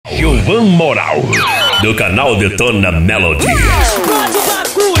Giovan Moral, do canal Tecnomelody.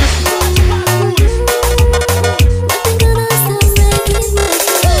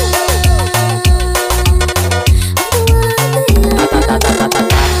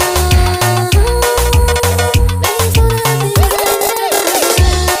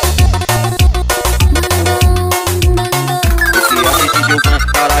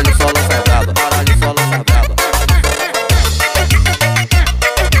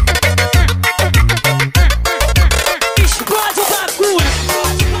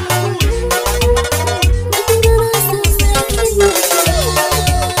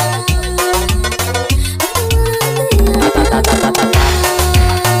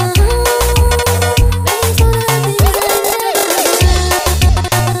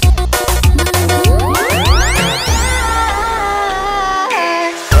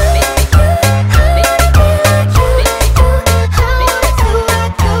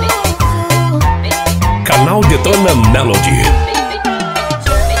 Canal Tecnomelody.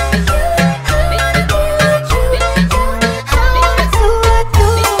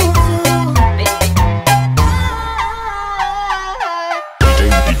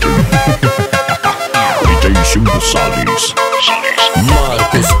 DJ Silvio Salles.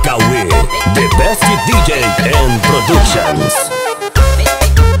 Marcos Cauê, the best DJ and productions.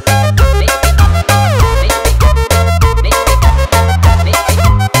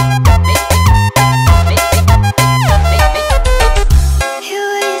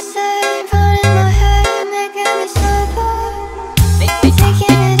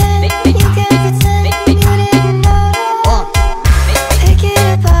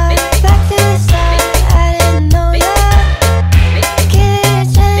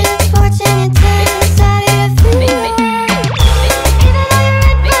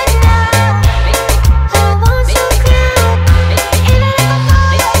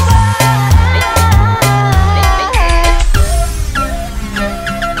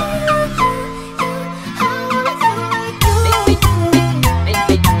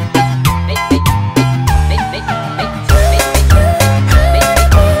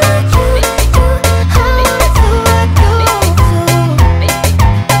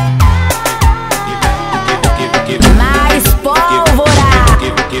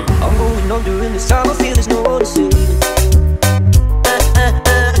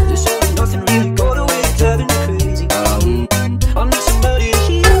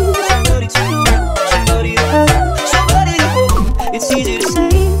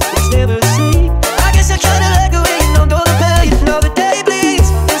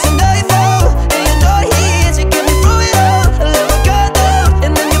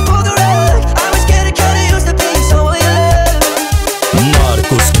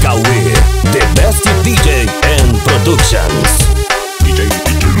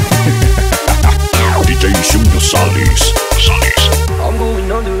 DJ Silvio Salles. I'm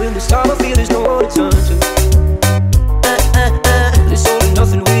going under in this time. I feel there's no one to turn to. There's only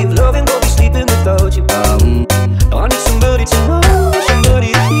nothing we've loving, but we're sleeping without you. I need somebody to know,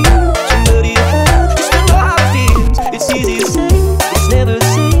 somebody to hear, somebody to have. Just to know how it feels. It's easy to say, it's never the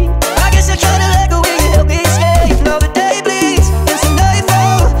same. I guess I try to let go when you help me escape. Now the day bleeds into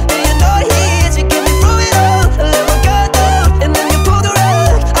nightfall, and you're not here to get me through it all. I let my guard down, and then you pull the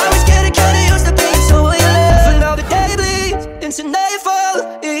rug. I was getting kinda used to being someone you love. But now the day bleeds into nightfall,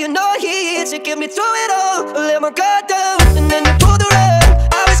 and you're not here to get me through it all. I let my guard down, and then you pull the rug.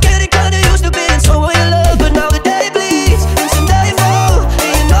 I was getting kinda used to being someone you love. But now the day bleeds into nightfall,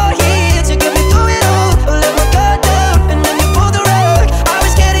 and you're not here to get me through it all. I let my guard down, and then you pull the rug. I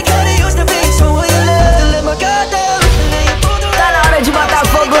was getting kinda used to being someone you love. I let my guard down, and then you pull the rug. Tá na hora de botar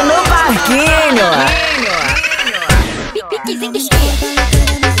fogo no parquinho.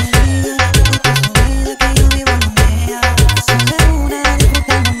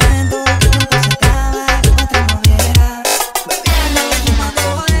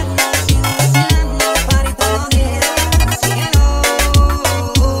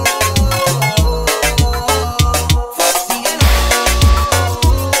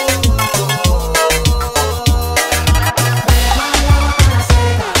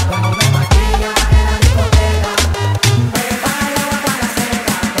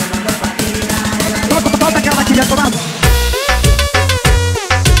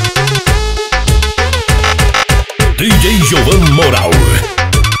 DJ Giovan Moral.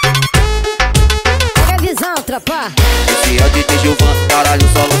 Pega a visão, tropa. Esse é o DJ Giovan, caralho,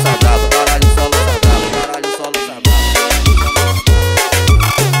 solo sagrado. Caralho, solo sagrado. Caralho, solo sagrado.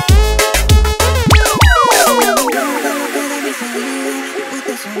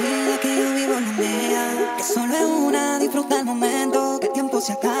 Que solo es una, disfruta el momento, que el tiempo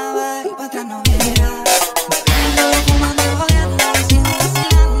se acaba. bailaba y para atrás no viera. Bebiendo, fumando, jodeando, haciendo,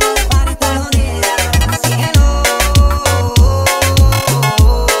 vacilando, para todos los días. Síguelo,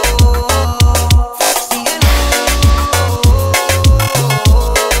 síguelo.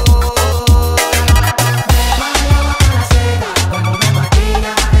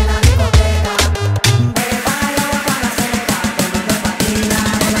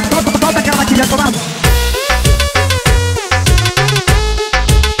 Solta aquela batida, tomada.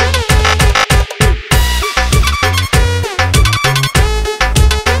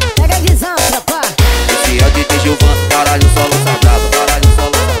 Pega a visão, tropa. Esse é o DJ Gilvan, caralho, solo sagrado, caralho,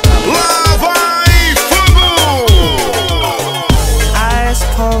 solo sagrado. Lá vai fogo! I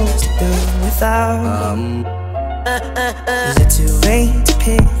suppose to do without. Is it too late to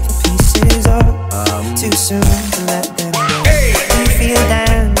pick the pieces up? Too soon to let them go. You feel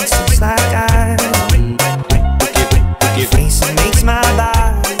down, it seems like your face makes my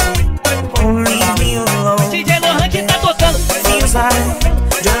body won't leave me alone. DJ Lohan que tá tocando. Feels like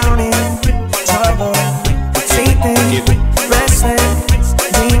drowning, trouble, sleeping, restless,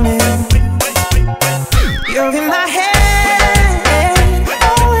 dreaming. You're in my head,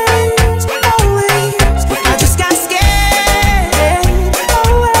 always, always. I just got scared,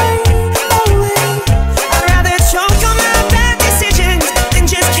 always, always. I'd rather choke on my bad decisions than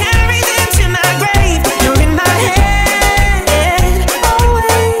just carry them to my grave. You're in my head,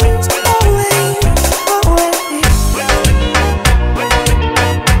 always, always, always.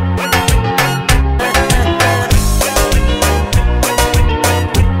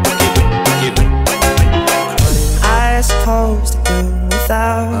 I suppose to do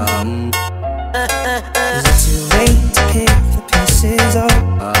without. Is it too late to pick the pieces up?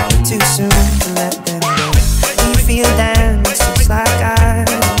 Too soon to let them go. You feel down, it seems like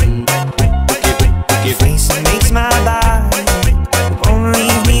your face makes my body won't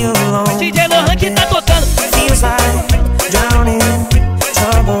leave me alone. DJ Lohan que tá tocando. Feels like drowning,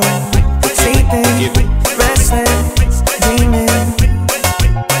 trouble, sleeping, restless, dreaming.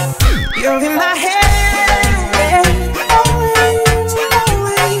 You're in my head, always,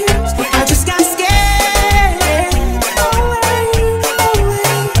 always. I just got scared, always,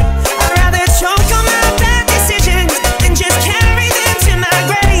 always. I'd rather choke on my bad decisions than just carry them to my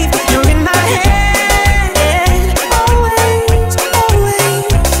grave. You're in my head, always, always,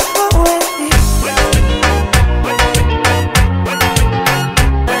 always.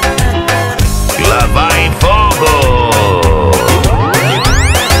 Lá vai fogo!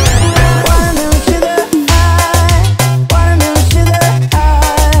 Watermelon sugar high, watermelon sugar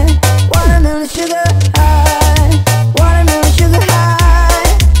high, watermelon sugar high, watermelon sugar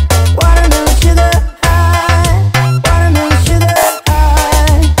high, watermelon sugar high, watermelon sugar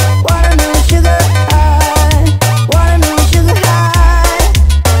high, watermelon sugar high, watermelon sugar high.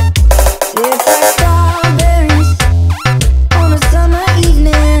 It's like strawberries on a summer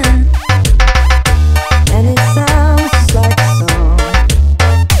evening, and it sounds just like a song.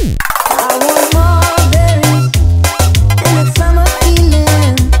 I want more berries and that summer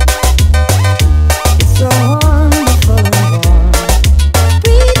feeling. It's so wonderful and warm.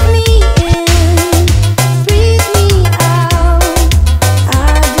 Breathe me in, breathe me out. I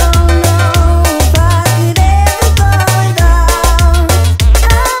don't know if I could ever go without.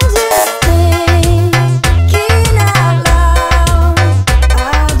 I'm just thinking out loud. I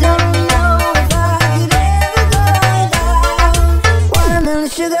don't know if I could ever go without. Watermelon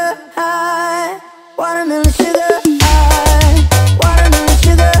sugar high, watermelon sugar high, watermelon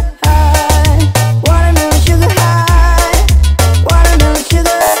sugar high, watermelon sugar high, watermelon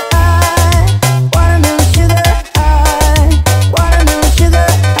sugar high, watermelon sugar high, watermelon sugar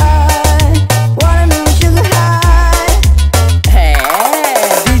high, watermelon sugar high. É,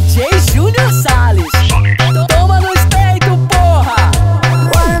 DJ Júnior Salles. Toma no peito, porra!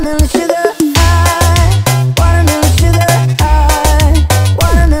 Watermelon sugar high, watermelon sugar high,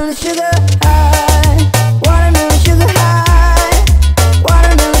 watermelon sugar high, watermelon sugar high,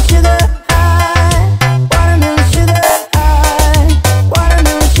 watermelon sugar high, watermelon sugar high,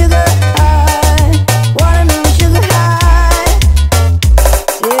 watermelon sugar high, watermelon sugar high.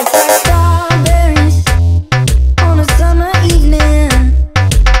 It's like strawberries on a summer evening,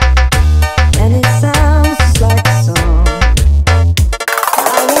 and it sounds just like a song. I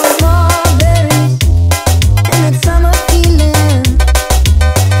want more berries and that summer feeling.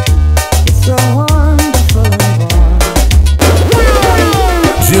 It's so wonderful and warm.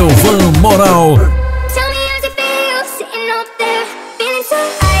 Gilvan Moral. Tell me how's it feel sitting up there, feeling so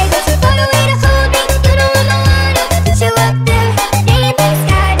high, got so far away to hold me. You don't want no one else to put you up there. Day in the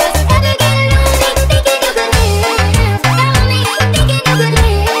sky, doesn't ever get lonely. Thinking you could live, tell me, thinking you could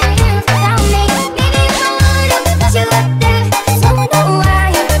live.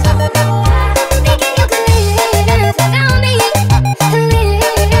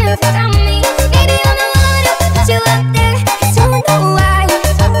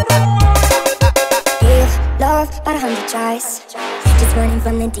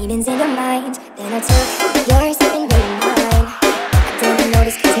 from the demons in your mind. Then I took yours and made mine. I didn't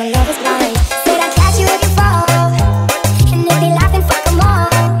notice cause my love was blind. Said I'd catch you if you fall, and they'd be laughing, fuck them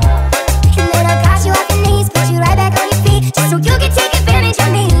all. And then I got you off your knees, put you right back on your feet, just so you could take advantage of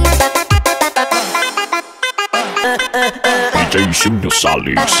me. DJ Júnior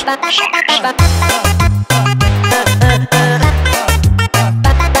Salles.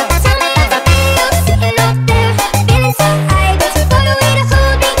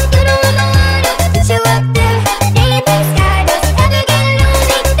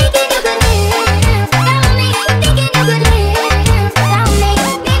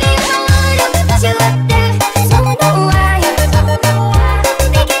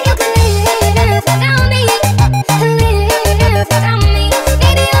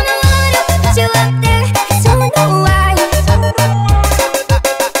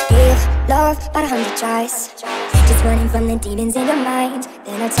 Just running from the demons in your mind.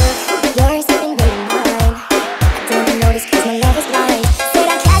 Then I took yours and made mine. I didn't notice cause my love was blind. Said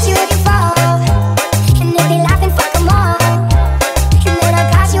I'd catch you if you fall, and they'd be laughing, fuck them all. And then I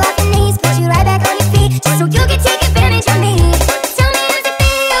got you off your knees, put you right back on your feet, just so you could take advantage of me. Tell me how's it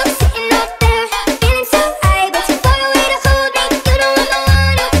feel, sitting up there, feeling so high, but too far away to hold me. You don't want no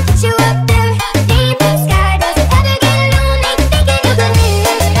one to put you up there. Deep blue sky, does it ever get lonely? Thinking you could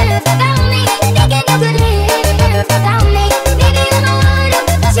live without me, thinking you could live without me. Maybe I'm the one to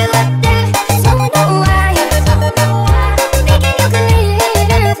put you up there, so I know why. Thinking you could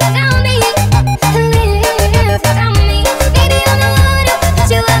live without me, live without me. Maybe I'm the one to put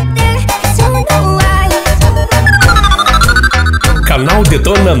you up there, so I know why. Canal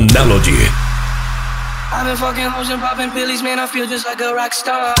Detona Melody. I've been fucking hoes and popping pillies, man, I feel just like a rock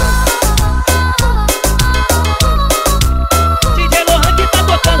star. DJ Lohan que tá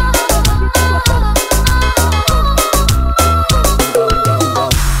tocando.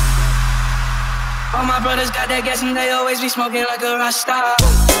 All my brothers got that gas and they always be smoking like a rock star.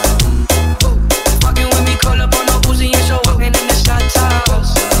 Fucking with me, call up on no Uzi and show up in the shot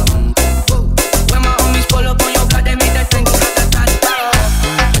toss. When my homies pull up on your block, they make that thing go ta-ta-ta-ta.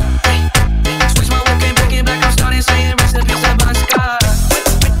 Switch my walk and break it back, I'm starting saying recipes of Bon Scott.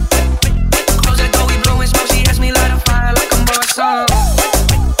 Close that door, we blowing smoke, she asked me light a fire like I'm born some.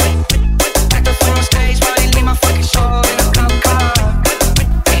 Act the fool on stage, probably leave my fucking show in a cop car.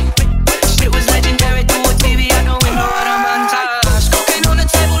 Shit was legendary through a TV out the window of the montage. Cocaine on the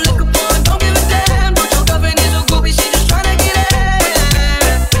table, liquor pouring, don't give a damn. Don't your girlfriend is a groupie, she just tryna get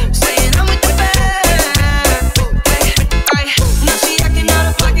in. Saying I'm with the band. Now she acting out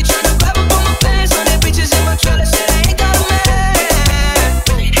of pocket, tryna grab up on my pants. All that bitches in my trailer said I ain't got a man,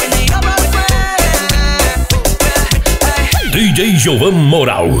 and they all my friends. DJ João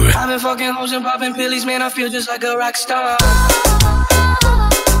Moral. I've been fucking hoes and popping pillies, man, I feel just like a rock star.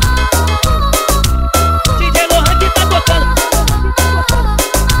 DJ Lohan que tá tocando.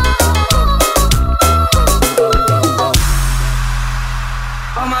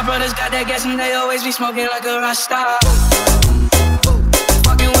 All my brothers got that gas and they always be smoking like a rock star.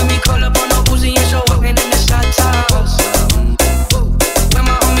 Fucking with me, call up on no Uzi and show up in the shot toss. When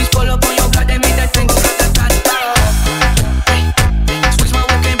my homies pull up on your block, they make that thing go ta-ta-ta-ta. Switch my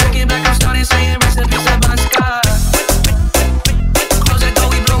walk and break it back, I'm starting saying recipes of Bon Scott. Close that door,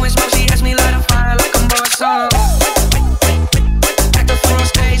 we blowing smoke, she asked me light a fire like I'm born some. Act the fool on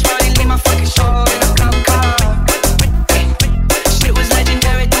stage, probably leave my fucking show in a cop car. Shit was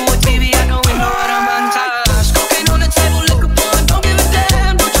legendary through a TV out the window of the montage. Cocaine on the table, liquor pouring, don't give a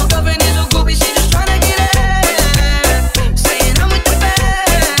damn. Don't your girlfriend is a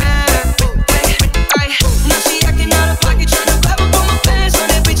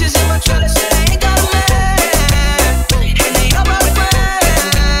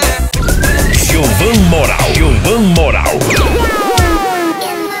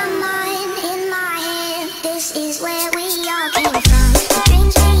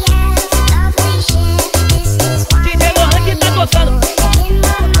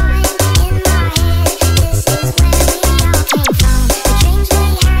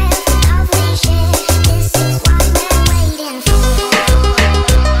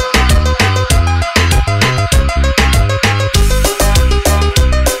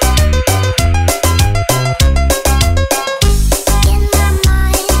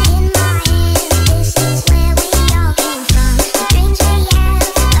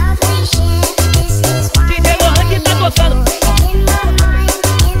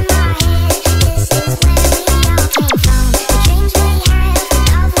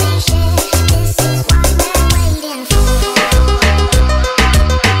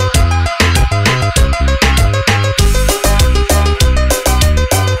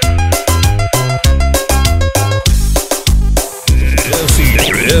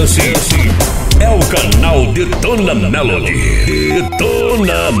Detona Melody.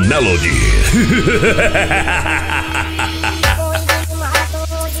 Detona Melody.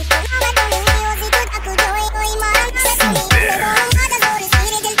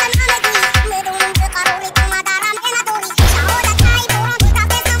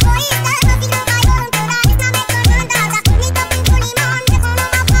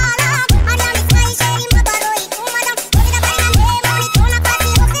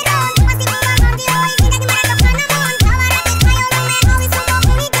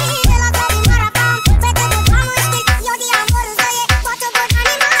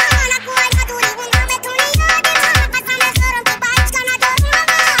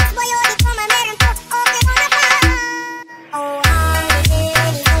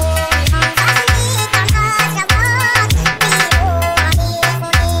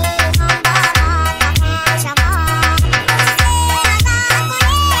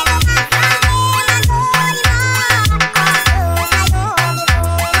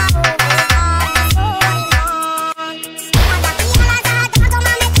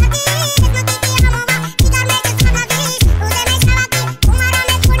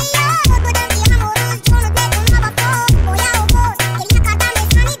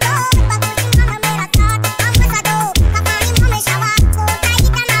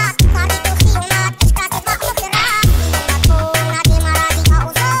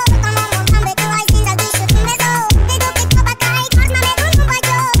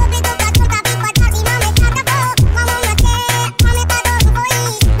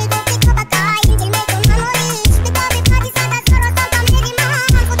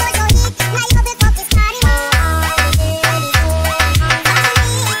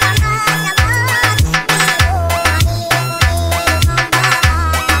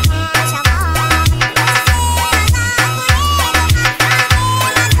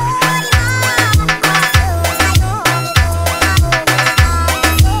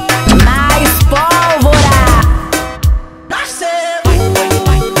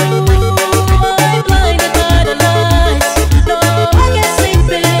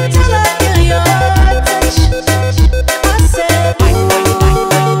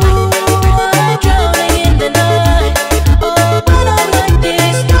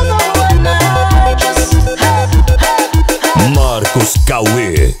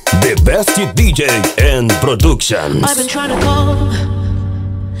 The best DJ and productions. I've been trying to call.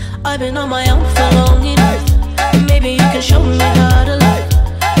 I've been on my own for long enough. Maybe you can show me how to love.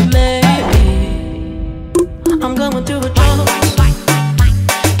 Maybe I'm going through a drought.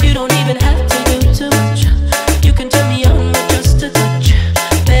 You don't even have to do too much. You can turn me on with just a touch,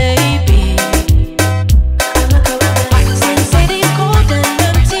 baby. I look around the Sin City's cold and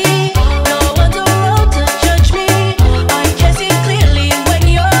empty. No one's around to judge me. I can see clearly when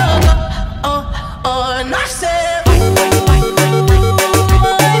you're gone. And I said, I'm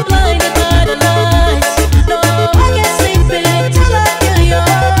blinded by the lights. No, I can't sleep until I feel your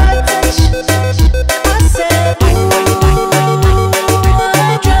touch. I said, I'm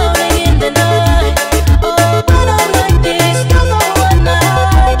drowning in the night. Oh, when I'm like this, there's no one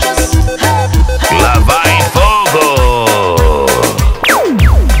I just Lá vai fogo!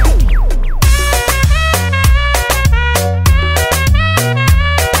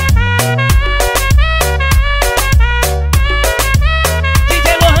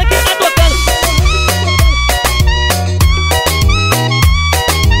 DJ Lohan que tá tocando.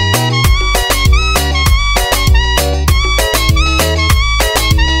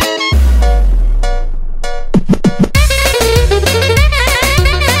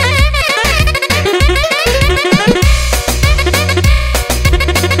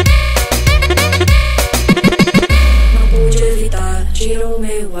 não pude evitar, tirou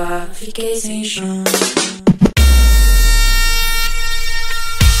meu ar, fiquei sem chão.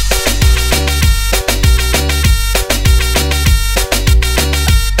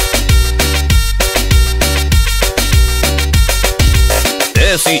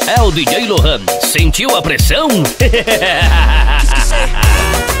 Esse é o DJ Lohan. Sentiu a pressão?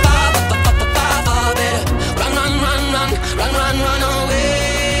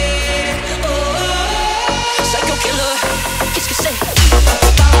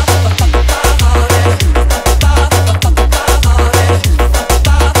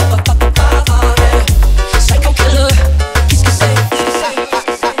 Psycho killer.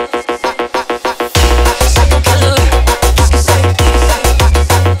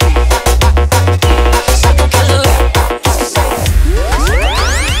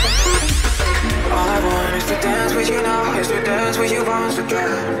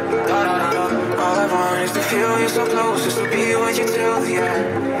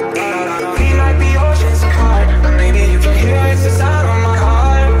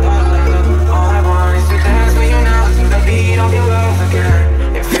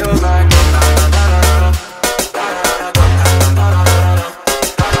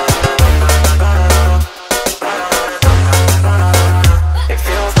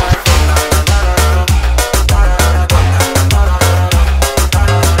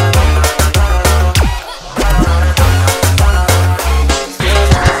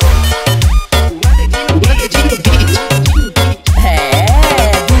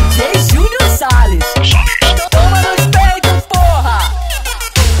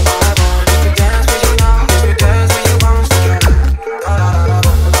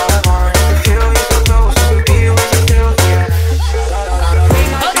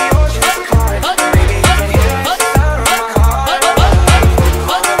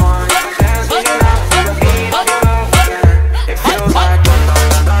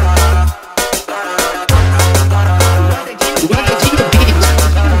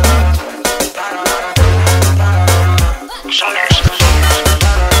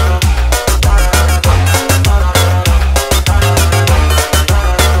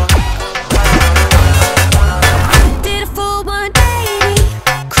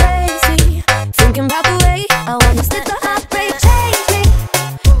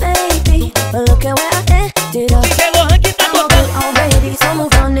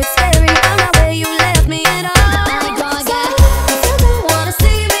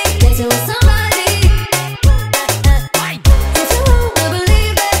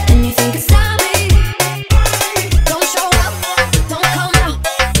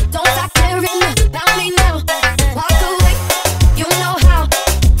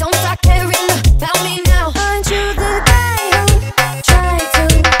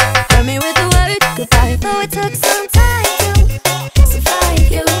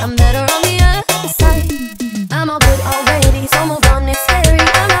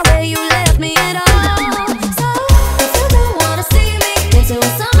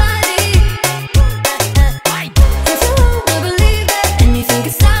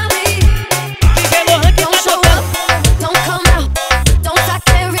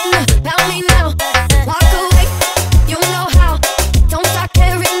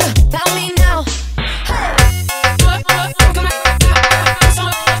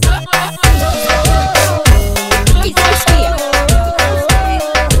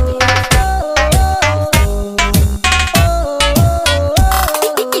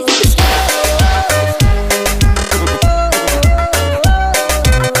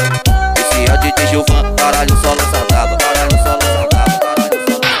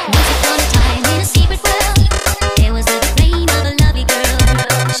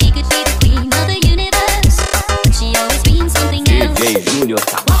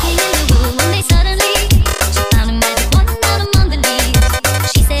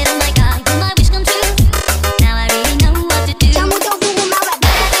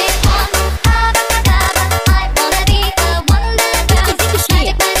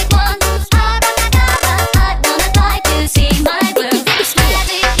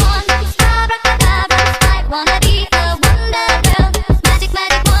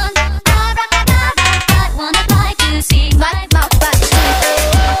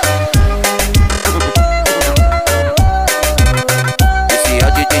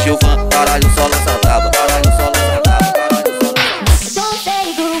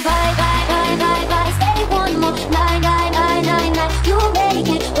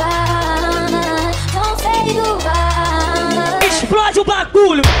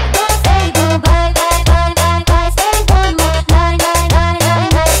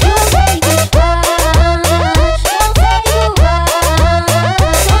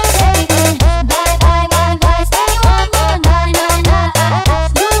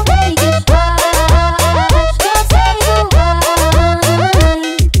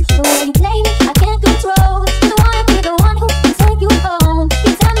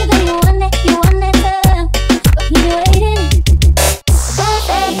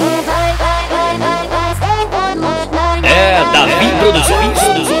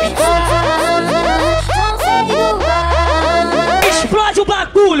 Explode o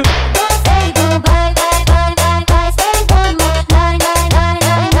bagulho.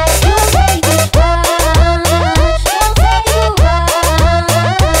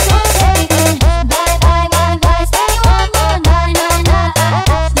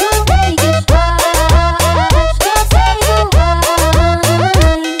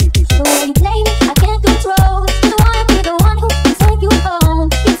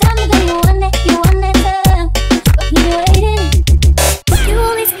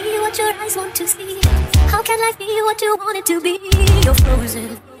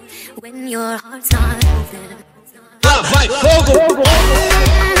 When your heart's not open. Vai, fogo!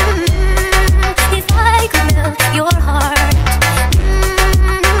 If I could melt your heart,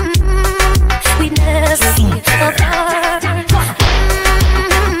 we'd never be apart.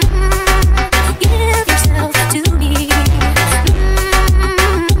 Give yourself to me.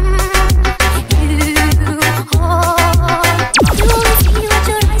 You only see what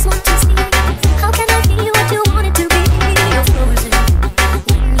your eyes want to see. How can I be what you want it to be? You're frozen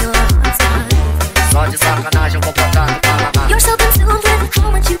when your heart's not open. Só de sacanagem eu vou botar no Panamá. You're so consumed with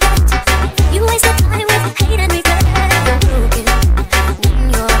how much you get. You waste your time with hate and regret. You're broken when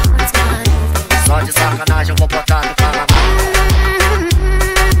your heart's not open. Só de sacanagem eu vou botar no Panamá.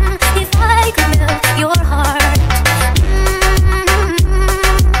 If I could melt your heart,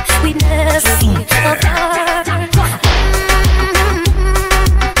 we'd never be apart.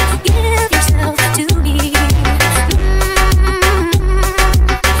 Give yourself to me.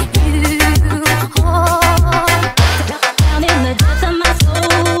 Down in the depths of my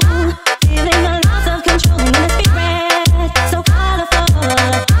soul, feeling a loss of control in the spirit, so colorful.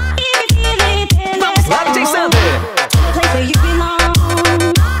 You can feel it in this the place where you belong.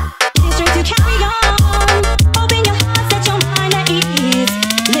 It's straight to carry on. Open your heart, set your mind at ease.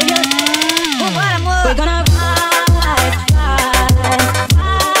 Live your life. We're gonna rise, rise,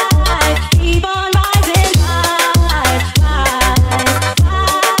 rise. Keep on rising, rise, rise, rise.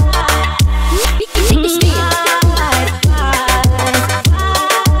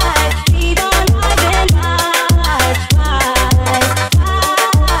 Keep on rising, rise, rise.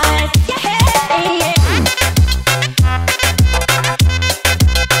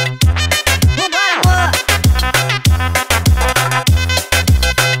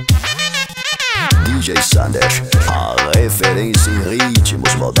 DJ Sander, a referência em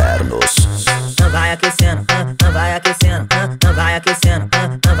ritmos modernos. Vai aquecendo, vai aquecendo, vai aquecendo,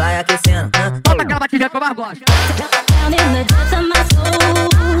 vai aquecendo. Bota aquela batidinha que eu mais gosto. Down in the depths of my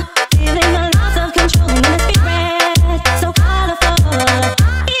soul, feeling